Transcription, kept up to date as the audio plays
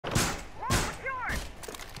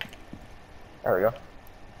There we go.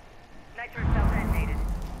 Nitro cell detonated.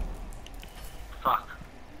 Fuck.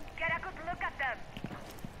 Get a good look at them.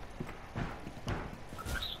 I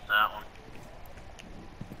missed with that one.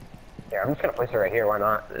 Yeah, I'm just gonna place it right here. Why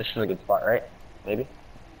not? This is a good spot, right? Maybe.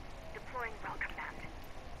 Deploying welcome mat.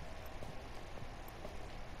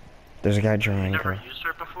 There's a guy You drawing. never used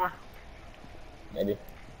her before? Maybe.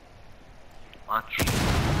 Watch.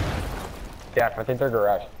 Yeah, I think they're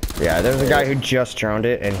garage. Yeah, there's a guy who just droned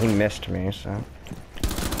it and he missed me, so.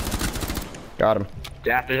 Got him.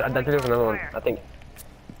 Yeah, I think there's another one. I think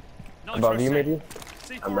above you, maybe?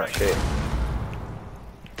 I'm not sure.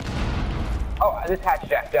 Oh, this hatch,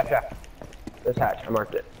 Jeff. This hatch, I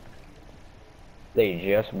marked it. They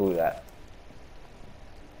just blew that.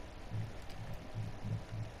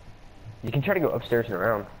 You can try to go upstairs and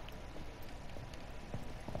around.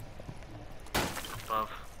 Above.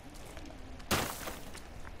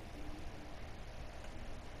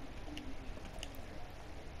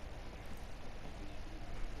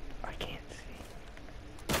 I can't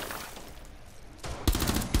see.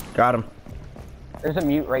 Got him. There's a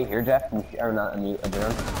mute right here, Jeff. Or not a mute, a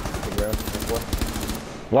drone. A drone.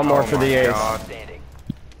 One more for the ace. God. Standing.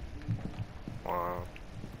 Wow.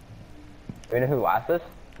 Do you know who last is?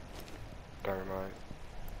 Thermite.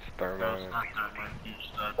 It's That was thermite. not thermite. He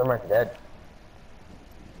just died. Thermite's dead.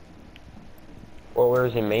 Well,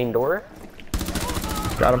 where's the main door?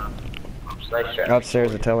 Got him. Nice shot.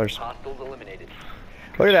 Upstairs, the tellers. Hostiles eliminated.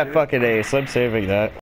 Look at that fucking ace. I'm saving that.